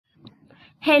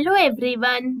Hello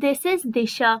everyone, this is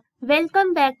Disha.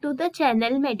 Welcome back to the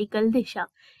channel Medical Disha.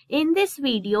 In this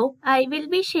video, I will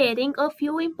be sharing a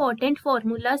few important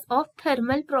formulas of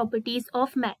thermal properties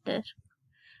of matter.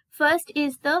 First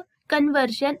is the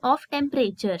conversion of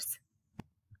temperatures.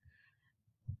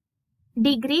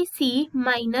 Degree C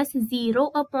minus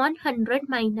 0 upon 100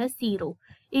 minus 0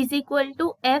 is equal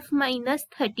to F minus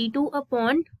 32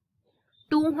 upon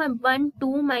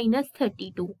 212 minus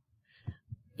 32.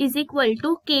 Is equal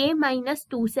to K minus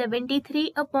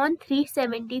 273 upon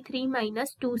 373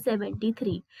 minus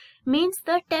 273. Means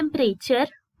the temperature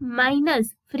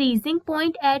minus freezing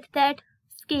point at that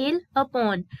scale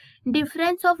upon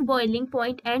difference of boiling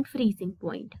point and freezing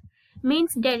point.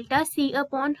 Means delta C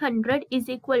upon 100 is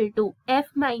equal to F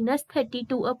minus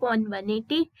 32 upon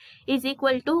 180 is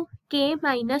equal to K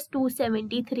minus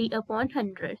 273 upon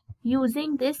 100.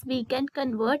 Using this we can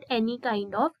convert any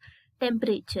kind of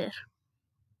temperature.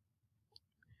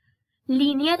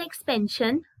 Linear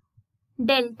expansion,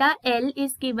 delta L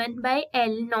is given by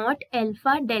L naught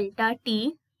alpha delta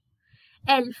T.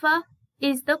 Alpha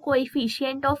is the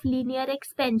coefficient of linear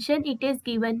expansion. It is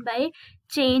given by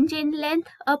change in length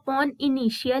upon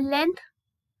initial length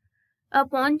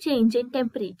upon change in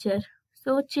temperature.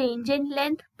 So change in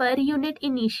length per unit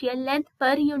initial length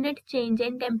per unit change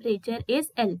in temperature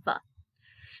is alpha.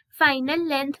 Final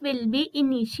length will be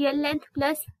initial length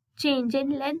plus change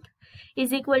in length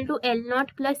is equal to L naught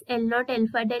plus L naught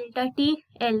alpha delta T,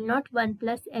 L naught 1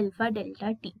 plus alpha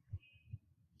delta T.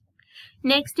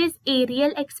 Next is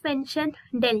areal expansion.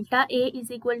 Delta A is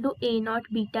equal to A naught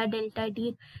beta delta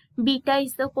T. Beta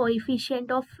is the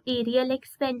coefficient of areal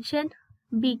expansion.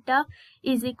 Beta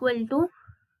is equal to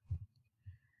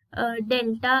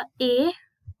delta A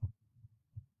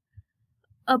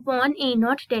upon A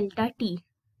naught delta T.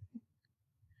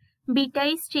 Beta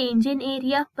is change in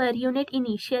area per unit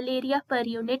initial area per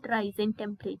unit rise in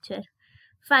temperature.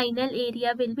 Final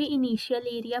area will be initial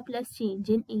area plus change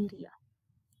in area.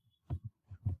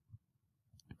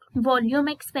 Volume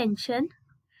expansion.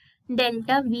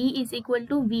 Delta V is equal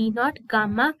to V naught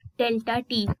gamma delta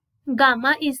T.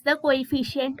 Gamma is the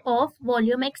coefficient of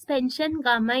volume expansion.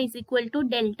 Gamma is equal to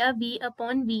delta V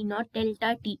upon V naught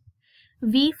delta T.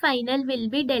 V final will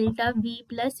be delta V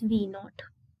plus V naught.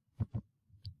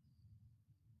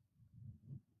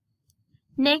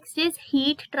 Next is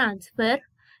heat transfer.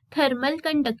 Thermal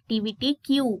conductivity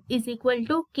Q is equal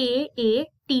to Ka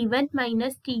T1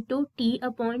 minus T2 T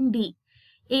upon D.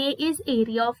 A is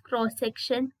area of cross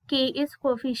section, K is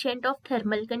coefficient of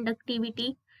thermal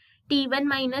conductivity, T1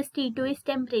 minus T2 is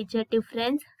temperature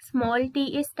difference, small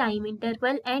t is time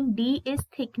interval and D is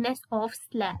thickness of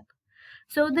slab.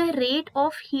 So the rate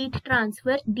of heat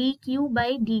transfer dQ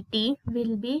by dt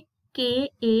will be Ka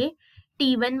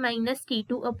T1 minus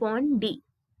T2 upon D.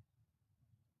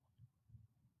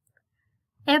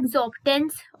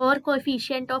 Absorptance or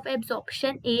coefficient of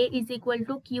absorption A is equal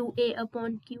to QA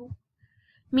upon Q.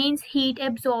 Means heat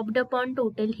absorbed upon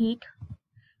total heat.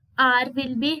 R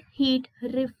will be heat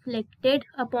reflected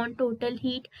upon total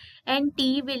heat and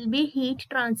T will be heat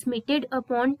transmitted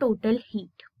upon total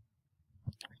heat.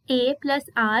 A plus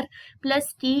R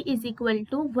plus T is equal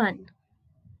to 1.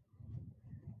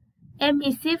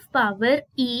 Emissive power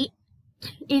E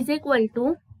is equal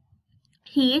to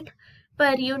heat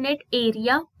per unit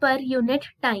area per unit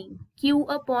time Q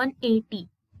upon AT.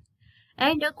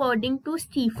 And according to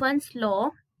Stephen's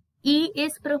law, E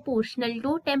is proportional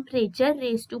to temperature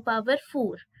raised to power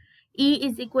 4. E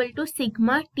is equal to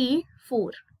sigma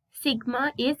T4.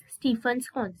 Sigma is Stephen's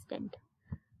constant.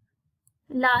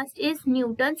 Last is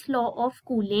Newton's law of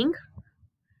cooling.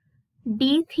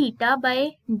 d theta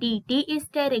by dt is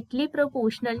directly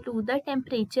proportional to the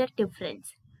temperature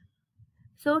difference.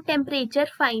 So temperature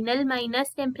final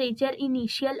minus temperature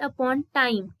initial upon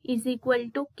time is equal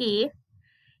to K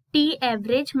T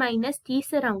average minus T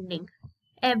surrounding.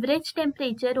 Average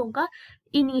temperature होगा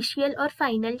initial और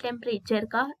final temperature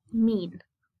का mean.